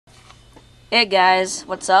Hey guys,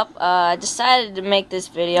 what's up? I decided to make this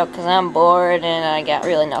video because I'm bored and I got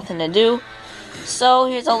really nothing to do. So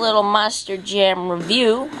here's a little Monster Jam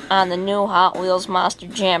review on the new Hot Wheels Monster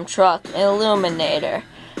Jam truck, Illuminator.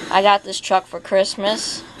 I got this truck for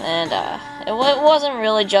Christmas, and it wasn't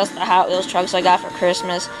really just the Hot Wheels trucks I got for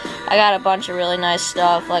Christmas. I got a bunch of really nice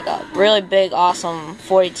stuff, like a really big, awesome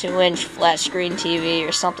 42-inch flat screen TV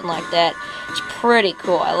or something like that. It's pretty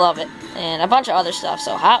cool. I love it. And a bunch of other stuff.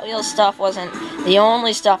 So Hot Wheels stuff wasn't the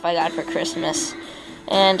only stuff I got for Christmas.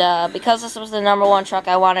 And because this was the #1 truck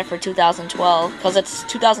I wanted for 2012, because it's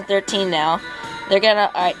 2013 now, they're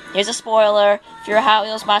gonna, alright, here's a spoiler. If you're a Hot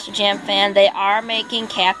Wheels Monster Jam fan, they are making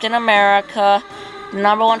Captain America, the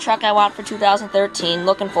 #1 truck I want for 2013.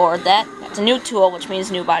 Looking forward to that. It's a new tool, which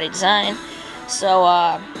means new body design.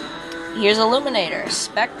 So, here's Illuminator,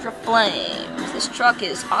 Spectra Flames. This truck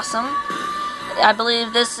is awesome. I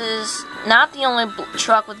believe this is not the only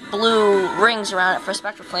truck with blue rings around it for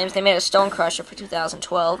Spectra Flames. They made a Stone Crusher for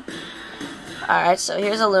 2012. Alright, so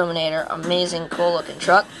here's Illuminator. Amazing, cool looking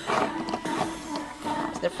truck.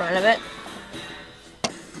 Here's the front of it.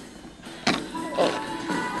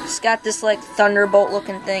 Oh, it's got this like Thunderbolt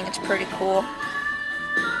looking thing. It's pretty cool.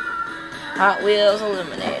 Hot Wheels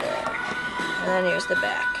Illuminator. And then here's the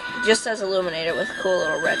back. It just says Illuminator with cool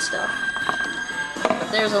little red stuff.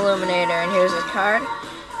 There's Illuminator, and here's his card.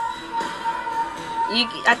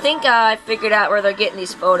 I think I figured out where they're getting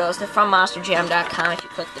these photos. They're from MonsterJam.com. If you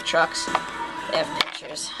click the trucks, they have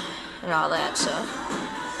pictures and all that. So,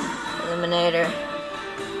 Illuminator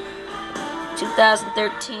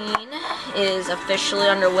 2013 is officially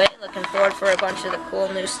underway. Looking forward for a bunch of the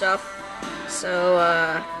cool new stuff. So,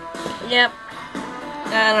 yep.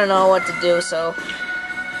 I don't know what to do, so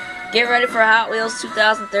get ready for Hot Wheels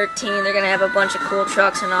 2013. They're going to have a bunch of cool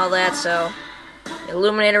trucks and all that, so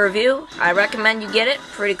Illuminator review. I recommend you get it.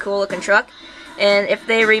 Pretty cool looking truck. And if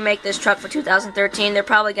they remake this truck for 2013, they're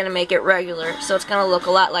probably going to make it regular, so it's going to look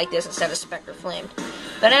a lot like this instead of Spectra Flamed.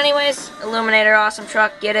 But anyways, Illuminator, awesome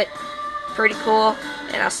truck. Get it. Pretty cool.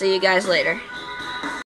 And I'll see you guys later.